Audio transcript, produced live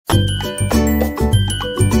And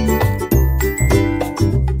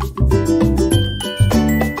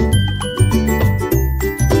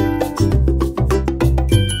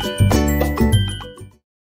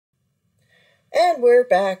we're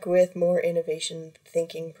back with more innovation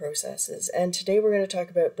thinking processes. And today we're going to talk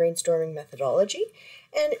about brainstorming methodology.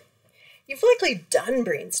 And you've likely done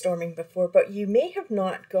brainstorming before, but you may have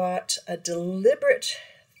not got a deliberate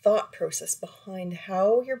thought process behind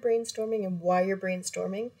how you're brainstorming and why you're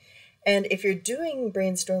brainstorming. And if you're doing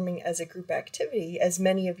brainstorming as a group activity, as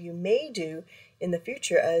many of you may do in the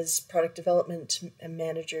future as product development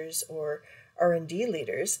managers or R&D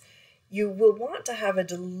leaders, you will want to have a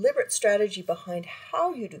deliberate strategy behind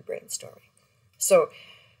how you do brainstorming. So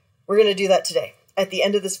we're going to do that today. At the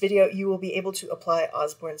end of this video, you will be able to apply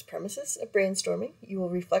Osborn's premises of brainstorming. You will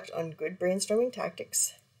reflect on good brainstorming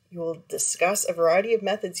tactics. You will discuss a variety of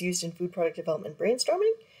methods used in food product development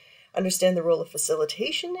brainstorming, understand the role of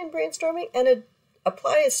facilitation in brainstorming, and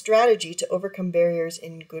apply a strategy to overcome barriers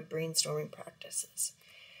in good brainstorming practices.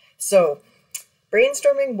 So,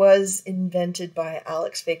 brainstorming was invented by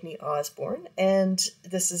Alex Osborn, and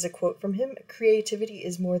this is a quote from him: "Creativity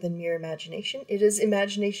is more than mere imagination. It is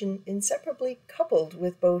imagination inseparably coupled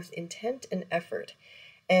with both intent and effort."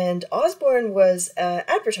 And Osborn was an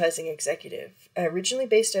advertising executive, originally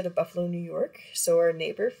based out of Buffalo, New York, so our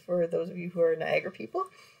neighbor for those of you who are Niagara people.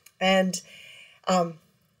 And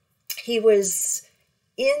he was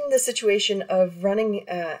in the situation of running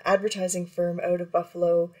an advertising firm out of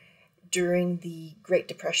Buffalo during the Great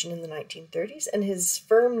Depression in the 1930s, and his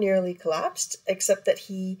firm nearly collapsed, except that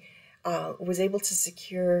he was able to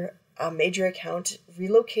secure a major account,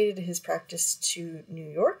 relocated his practice to New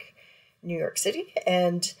York City,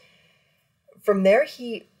 and from there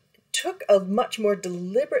he took a much more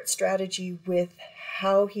deliberate strategy with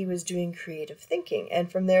how he was doing creative thinking,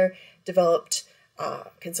 and from there developed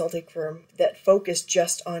a consulting firm that focused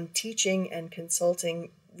just on teaching and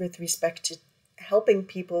consulting with respect to helping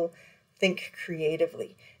people think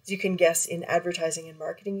creatively. As you can guess, in advertising and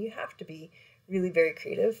marketing, you have to be really very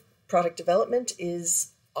creative. Product development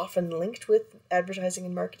is often linked with advertising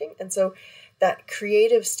and marketing, and so that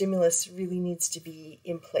creative stimulus really needs to be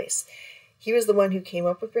in place. He was the one who came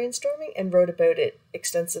up with brainstorming and wrote about it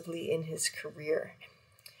extensively in his career.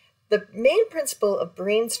 The main principle of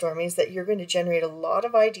brainstorming is that you're going to generate a lot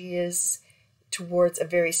of ideas towards a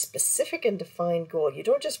very specific and defined goal. You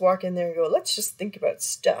don't just walk in there and go, let's just think about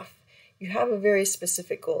stuff. You have a very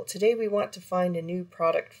specific goal. Today we want to find a new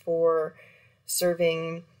product for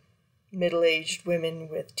serving middle-aged women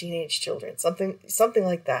with teenage children, something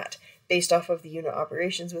like that, based off of the unit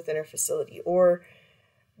operations within our facility. Or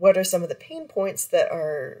what are some of the pain points that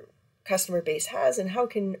our customer base has, and how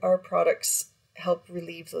can our products help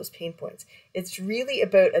relieve those pain points? It's really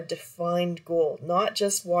about a defined goal, not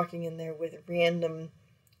just walking in there with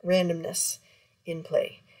randomness in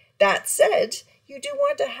play. That said, you do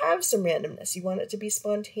want to have some randomness. You want it to be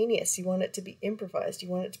spontaneous. You want it to be improvised. You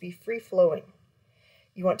want it to be free-flowing.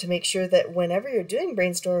 You want to make sure that whenever you're doing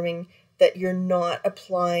brainstorming, that you're not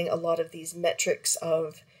applying a lot of these metrics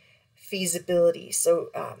of feasibility, so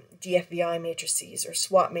DFVI matrices or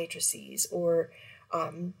SWOT matrices or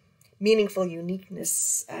meaningful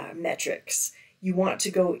uniqueness metrics. You want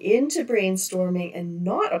to go into brainstorming and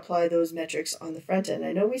not apply those metrics on the front end.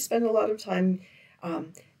 I know we spend a lot of time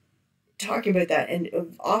talking about that, and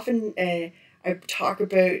often I talk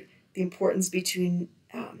about the importance between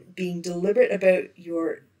being deliberate about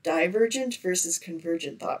your divergent versus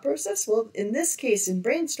convergent thought process. Well, in this case, in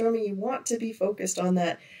brainstorming, you want to be focused on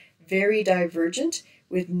that very divergent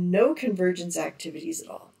with no convergence activities at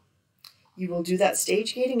all. You will do that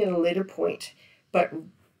stage gating at a later point, but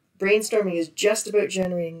brainstorming is just about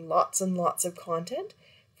generating lots and lots of content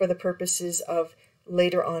for the purposes of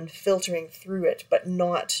later on filtering through it, but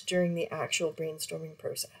not during the actual brainstorming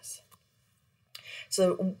process.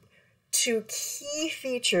 So, two key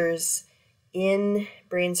features in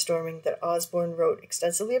brainstorming that Osborn wrote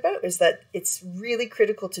extensively about is that it's really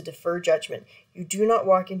critical to defer judgment. You do not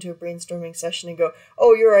walk into a brainstorming session and go,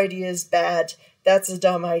 oh, your idea is bad, that's a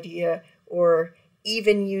dumb idea, or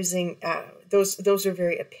even using, those are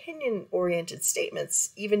very opinion-oriented statements,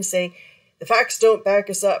 even saying, the facts don't back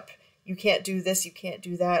us up, you can't do this, you can't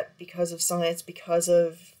do that because of science, because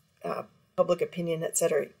of public opinion,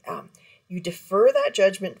 etc. You defer that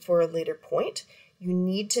judgment for a later point. You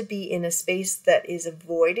need to be in a space that is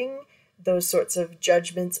avoiding those sorts of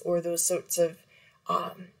judgments or those sorts of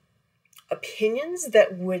opinions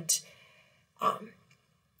that would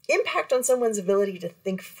impact on someone's ability to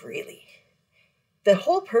think freely. The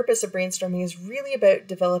whole purpose of brainstorming is really about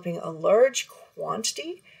developing a large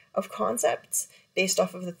quantity of concepts based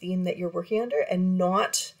off of the theme that you're working under and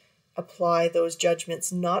not apply those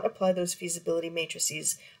judgments, not apply those feasibility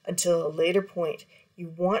matrices until a later point.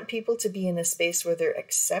 You want people to be in a space where they're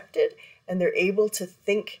accepted and they're able to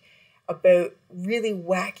think about really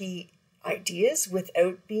wacky ideas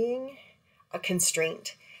without being a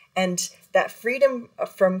constraint. And that freedom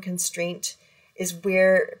from constraint is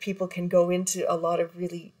where people can go into a lot of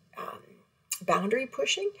really boundary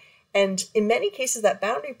pushing. And in many cases, that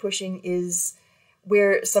boundary pushing is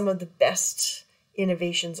where some of the best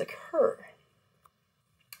innovations occur.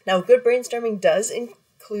 Now, good brainstorming does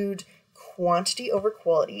include quantity over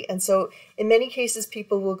quality. And so in many cases,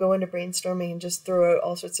 people will go into brainstorming and just throw out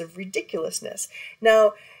all sorts of ridiculousness.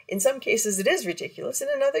 Now, in some cases, it is ridiculous. And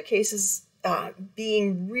in other cases,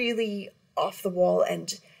 being really off the wall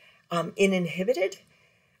and uninhibited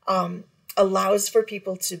allows for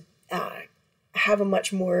people to have a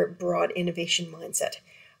much more broad innovation mindset.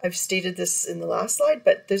 I've stated this in the last slide,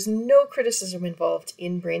 but there's no criticism involved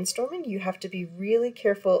in brainstorming. You have to be really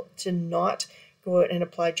careful to not go out and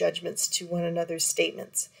apply judgments to one another's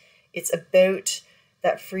statements. It's about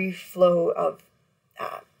that free flow of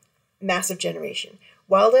massive generation.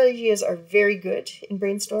 Wild ideas are very good in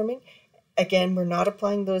brainstorming. Again, we're not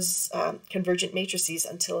applying those convergent matrices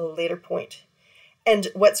until a later point. And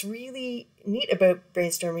what's really neat about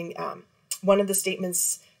brainstorming, one of the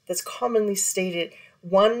statements that's commonly stated,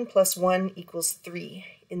 1 + 1 = 3.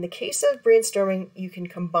 In the case of brainstorming, you can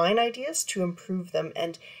combine ideas to improve them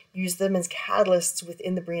and use them as catalysts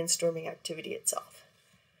within the brainstorming activity itself.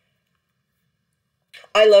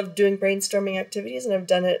 I love doing brainstorming activities, and I've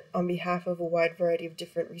done it on behalf of a wide variety of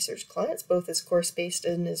different research clients, both as course-based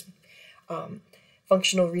and as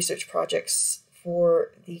functional research projects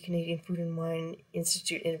for the Canadian Food and Wine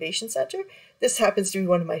Institute Innovation Centre. This happens to be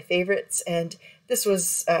one of my favorites, and this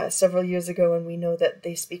was several years ago, and we know that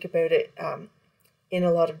they speak about it in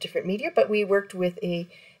a lot of different media, but we worked with a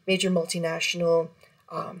major multinational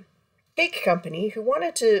cake company who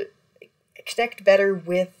wanted to connect better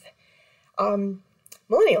with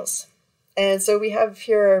millennials. And so we have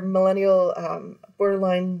here our millennial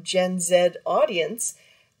borderline Gen Z audience.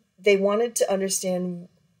 They wanted to understand,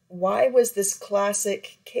 why was this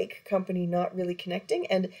classic cake company not really connecting?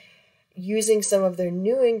 And using some of their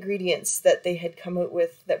new ingredients that they had come out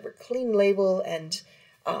with that were clean label and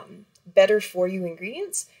better for you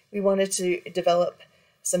ingredients, we wanted to develop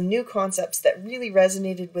some new concepts that really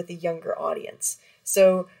resonated with a younger audience.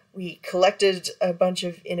 So we collected a bunch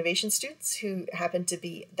of innovation students who happened to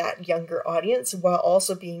be that younger audience while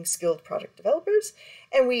also being skilled product developers.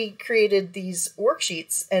 And we created these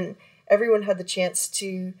worksheets, and everyone had the chance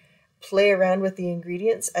to play around with the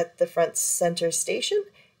ingredients at the front center station.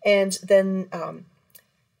 And then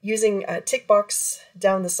using a tick box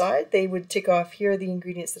down the side, they would tick off, here are the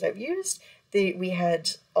ingredients that I've used. We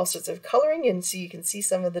had all sorts of coloring, and so you can see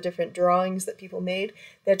some of the different drawings that people made.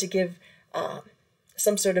 They had to give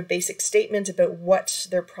some sort of basic statement about what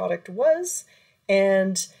their product was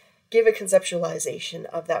and give a conceptualization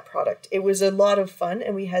of that product. It was a lot of fun,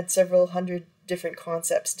 and we had several hundred different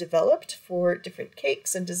concepts developed for different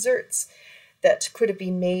cakes and desserts that could have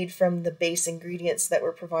been made from the base ingredients that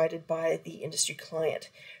were provided by the industry client.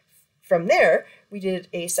 From there, we did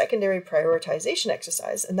a secondary prioritization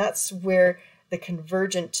exercise, and that's where the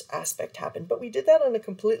convergent aspect happened. But we did that on a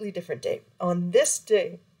completely different day. On this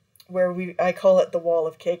day, where I call it the Wall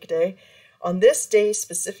of Cake Day, on this day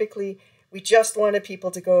specifically, we just wanted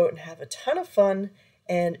people to go out and have a ton of fun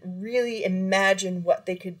and really imagine what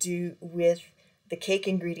they could do with the cake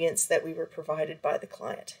ingredients that we were provided by the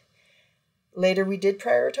client. Later, we did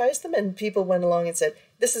prioritize them, and people went along and said,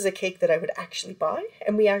 this is a cake that I would actually buy.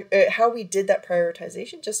 And how we did that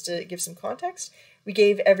prioritization, just to give some context, we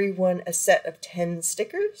gave everyone a set of 10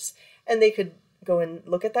 stickers, and they could go and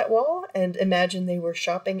look at that wall and imagine they were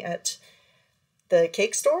shopping at the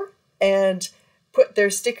cake store and put their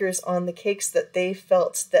stickers on the cakes that they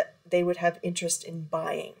felt that they would have interest in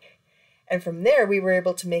buying. And from there, we were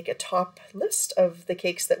able to make a top list of the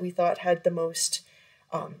cakes that we thought had the most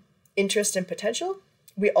interest and potential.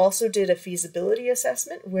 We also did a feasibility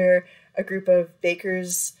assessment where a group of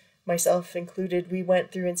bakers, myself included, we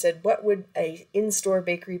went through and said, what would a in-store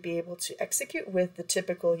bakery be able to execute with the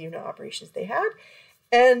typical unit operations they had?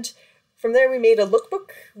 And from there, we made a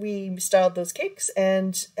lookbook. We styled those cakes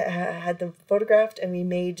and had them photographed, and we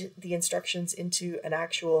made the instructions into an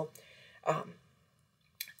actual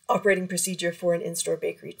operating procedure for an in-store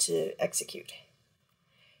bakery to execute.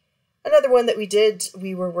 Another one that we did,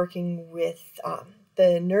 we were working with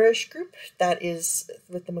the Nourish group, that is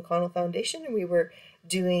with the McConnell Foundation, and we were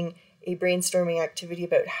doing a brainstorming activity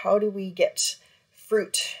about how do we get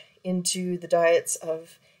fruit into the diets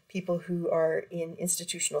of people who are in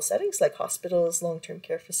institutional settings like hospitals, long-term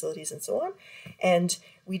care facilities, and so on. And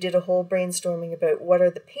we did a whole brainstorming about what are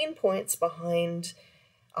the pain points behind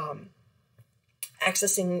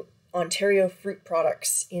accessing Ontario fruit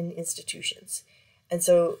products in institutions. And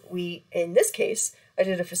so in this case, I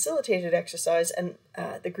did a facilitated exercise, and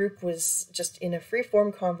the group was just in a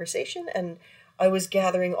free-form conversation, and I was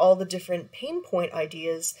gathering all the different pain point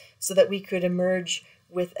ideas so that we could emerge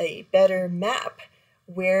with a better map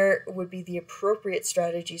where would be the appropriate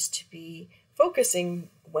strategies to be focusing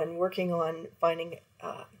when working on finding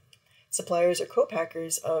suppliers or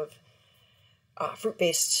co-packers of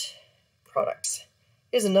fruit-based products.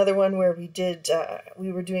 Here's another one where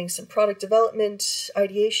we were doing some product development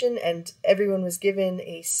ideation, and everyone was given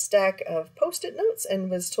a stack of Post-it notes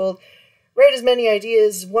and was told, write as many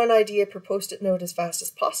ideas, one idea per Post-it note as fast as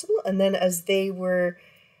possible. And then as they were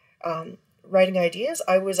writing ideas,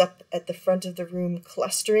 I was up at the front of the room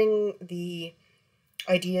clustering the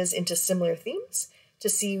ideas into similar themes to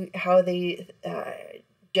see how they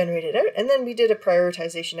generated out. And then we did a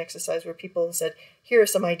prioritization exercise where people said, here are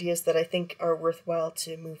some ideas that I think are worthwhile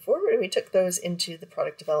to move forward. And we took those into the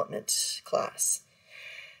product development class.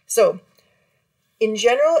 So in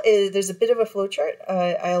general, there's a bit of a flowchart.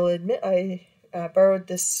 I'll admit I borrowed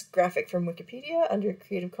this graphic from Wikipedia under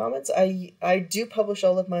Creative Commons. I do publish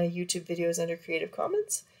all of my YouTube videos under Creative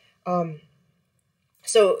Commons.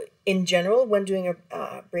 So in general, when doing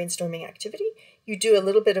a brainstorming activity, you do a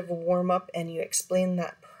little bit of a warm-up and you explain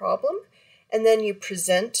that problem, and then you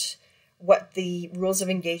present what the rules of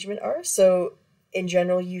engagement are. So in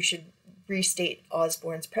general, you should restate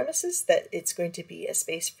Osborn's premises, that it's going to be a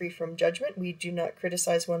space free from judgment. We do not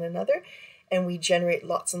criticize one another, and we generate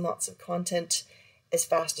lots and lots of content as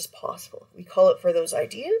fast as possible. We call it for those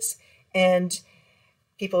ideas, and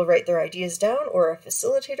people write their ideas down, or a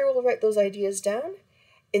facilitator will write those ideas down.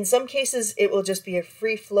 In some cases, it will just be a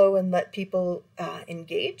free flow and let people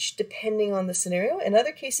engage, depending on the scenario. In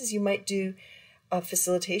other cases, you might do a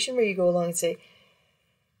facilitation where you go along and say,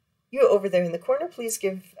 you over there in the corner, please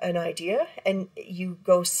give an idea. And you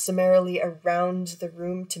go summarily around the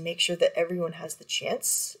room to make sure that everyone has the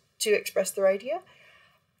chance to express their idea.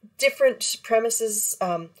 Different premises.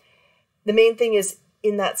 The main thing is,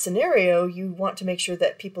 in that scenario, you want to make sure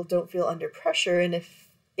that people don't feel under pressure. And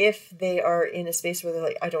if they are in a space where they're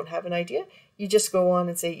like, I don't have an idea, you just go on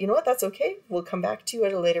and say, you know what, that's okay. We'll come back to you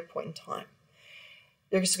at a later point in time.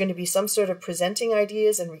 There's going to be some sort of presenting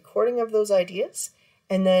ideas and recording of those ideas.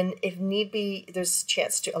 And then if need be, there's a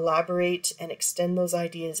chance to elaborate and extend those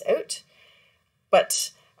ideas out.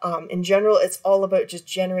 But in general, it's all about just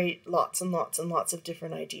generate lots and lots and lots of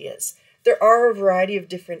different ideas. There are a variety of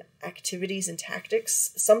different activities and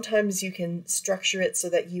tactics. Sometimes you can structure it so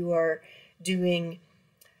that you are doing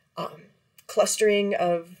clustering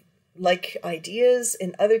of like ideas.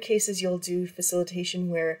 In other cases, you'll do facilitation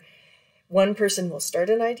where one person will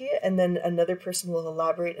start an idea and then another person will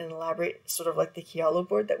elaborate and elaborate, sort of like the Kialo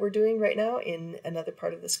board that we're doing right now in another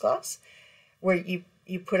part of this class, where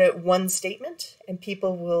you put out one statement and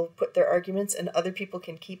people will put their arguments and other people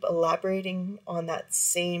can keep elaborating on that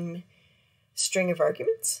same string of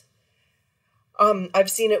arguments. I've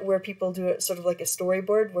seen it where people do it sort of like a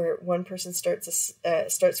storyboard where one person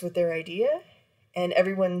starts with their idea and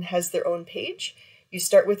everyone has their own page. You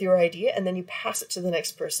start with your idea and then you pass it to the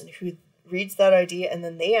next person who reads that idea and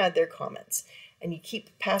then they add their comments. And you keep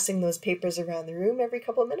passing those papers around the room every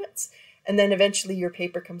couple of minutes. And then eventually your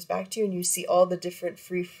paper comes back to you and you see all the different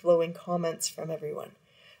free-flowing comments from everyone.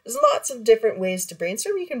 There's lots of different ways to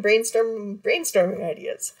brainstorm. You can brainstorm brainstorming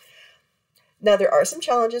ideas. Now, there are some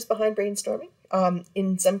challenges behind brainstorming.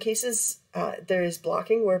 In some cases, there is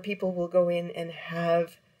blocking where people will go in and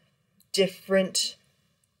have different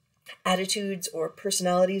attitudes or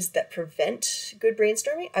personalities that prevent good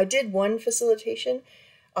brainstorming. I did one facilitation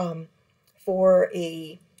for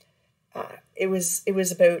it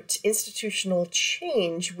was about institutional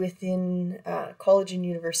change within a college and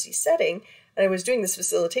university setting, and I was doing this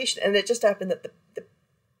facilitation, and it just happened that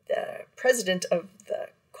the president of the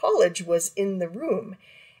college was in the room,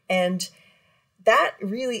 and that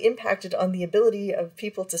really impacted on the ability of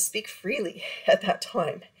people to speak freely at that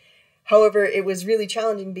time. However, it was really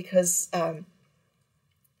challenging because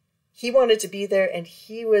he wanted to be there and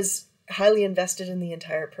he was highly invested in the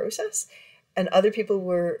entire process, and other people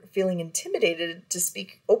were feeling intimidated to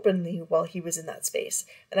speak openly while he was in that space.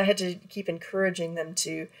 And I had to keep encouraging them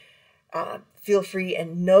to feel free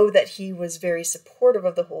and know that he was very supportive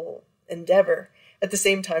of the whole endeavor. At the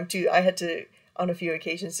same time, too, I had to, on a few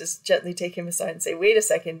occasions, just gently take him aside and say, wait a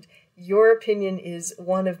second, Your opinion is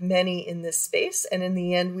one of many in this space, and in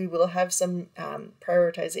the end we will have some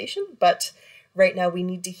prioritization, but right now we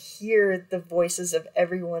need to hear the voices of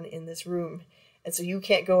everyone in this room. And so you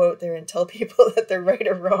can't go out there and tell people that they're right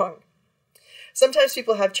or wrong. Sometimes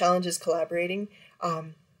people have challenges collaborating,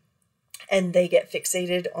 and they get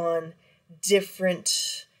fixated on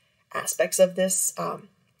different aspects of this.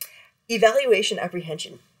 Evaluation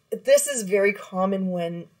apprehension. This is very common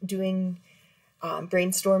when doing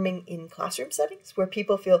brainstorming in classroom settings, where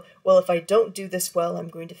people feel, well, if I don't do this well, I'm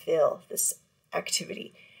going to fail this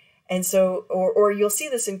activity. And so, or you'll see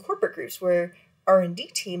this in corporate groups where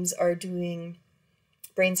R&D teams are doing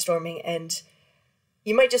brainstorming, and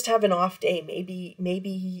you might just have an off day.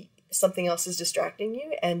 Maybe something else is distracting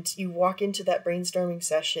you, and you walk into that brainstorming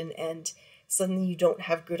session and suddenly you don't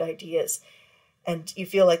have good ideas. And you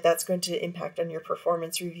feel like that's going to impact on your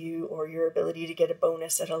performance review or your ability to get a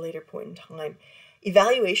bonus at a later point in time.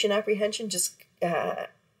 Evaluation apprehension just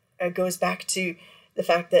goes back to the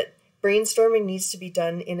fact that brainstorming needs to be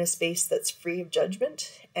done in a space that's free of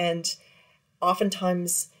judgment. And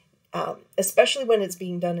oftentimes, especially when it's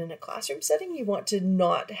being done in a classroom setting, you want to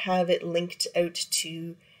not have it linked out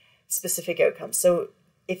to specific outcomes. So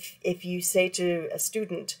if you say to a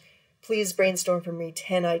student, please brainstorm for me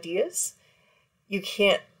 10 ideas, you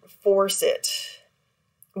can't force it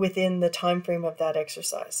within the time frame of that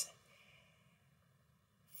exercise.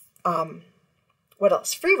 What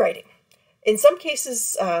else? Free writing. In some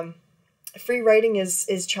cases, free writing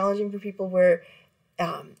is challenging for people where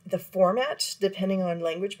the format, depending on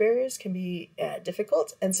language barriers, can be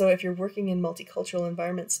difficult. And so if you're working in multicultural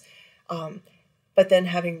environments, but then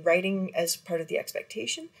having writing as part of the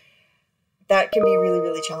expectation, that can be really,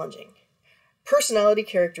 really challenging. Personality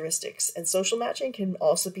characteristics and social matching can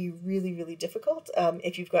also be really, really difficult.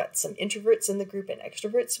 If you've got some introverts in the group and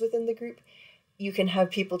extroverts within the group, you can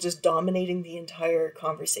have people just dominating the entire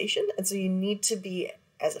conversation. And so you need to be,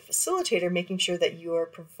 as a facilitator, making sure that you are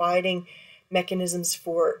providing mechanisms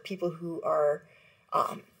for people who are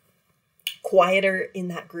quieter in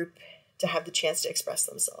that group to have the chance to express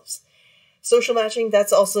themselves. Social matching,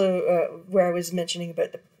 that's also where I was mentioning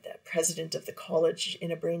about the president of the college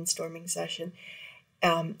in a brainstorming session.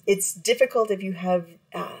 It's difficult if you have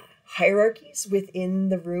hierarchies within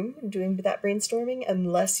the room doing that brainstorming,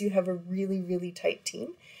 unless you have a really, really tight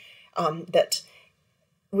team, that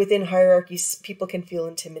within hierarchies, people can feel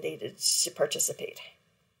intimidated to participate.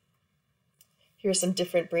 Here's some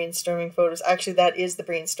different brainstorming photos. Actually, that is the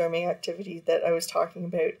brainstorming activity that I was talking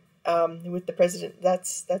about with the president.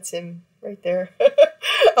 That's him right there.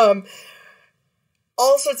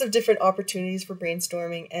 All sorts of different opportunities for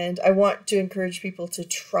brainstorming, and I want to encourage people to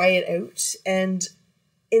try it out. And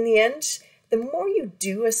in the end, the more you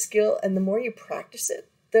do a skill and the more you practice it,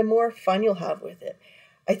 the more fun you'll have with it.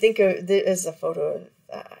 I think there is a photo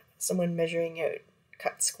of someone measuring out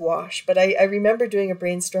cut squash, but I remember doing a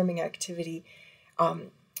brainstorming activity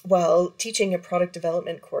while teaching a product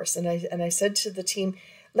development course, and I said to the team,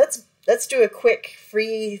 let's do a quick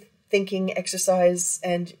free thinking exercise,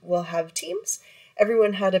 and we'll have teams.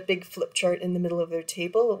 Everyone had a big flip chart in the middle of their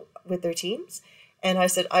table with their teams. And I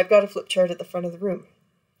said, I've got a flip chart at the front of the room.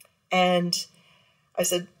 And I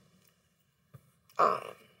said,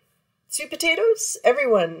 sweet potatoes,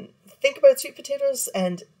 everyone think about sweet potatoes.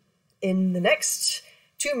 And in the next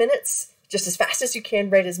 2 minutes, just as fast as you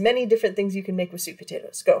can, write as many different things you can make with sweet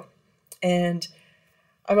potatoes. Go. And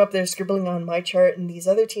I'm up there scribbling on my chart, and these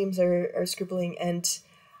other teams are scribbling. And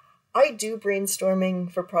I do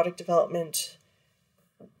brainstorming for product development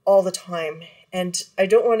all the time, and I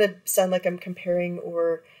don't want to sound like I'm comparing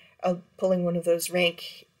or pulling one of those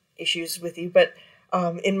rank issues with you, but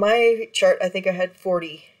in my chart, I think I had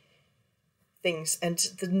 40 things, and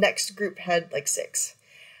the next group had like 6.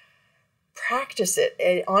 Practice it.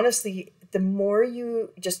 And honestly, the more you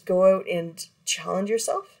just go out and challenge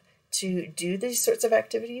yourself to do these sorts of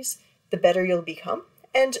activities, the better you'll become.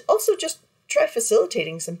 And also just try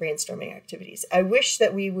facilitating some brainstorming activities. I wish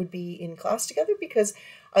that we would be in class together, because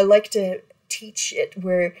I like to teach it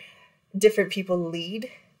where different people lead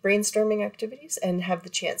brainstorming activities and have the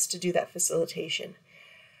chance to do that facilitation.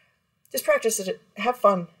 Just practice it, have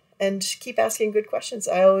fun, and keep asking good questions.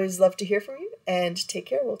 I always love to hear from you, and take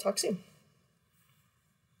care. We'll talk soon.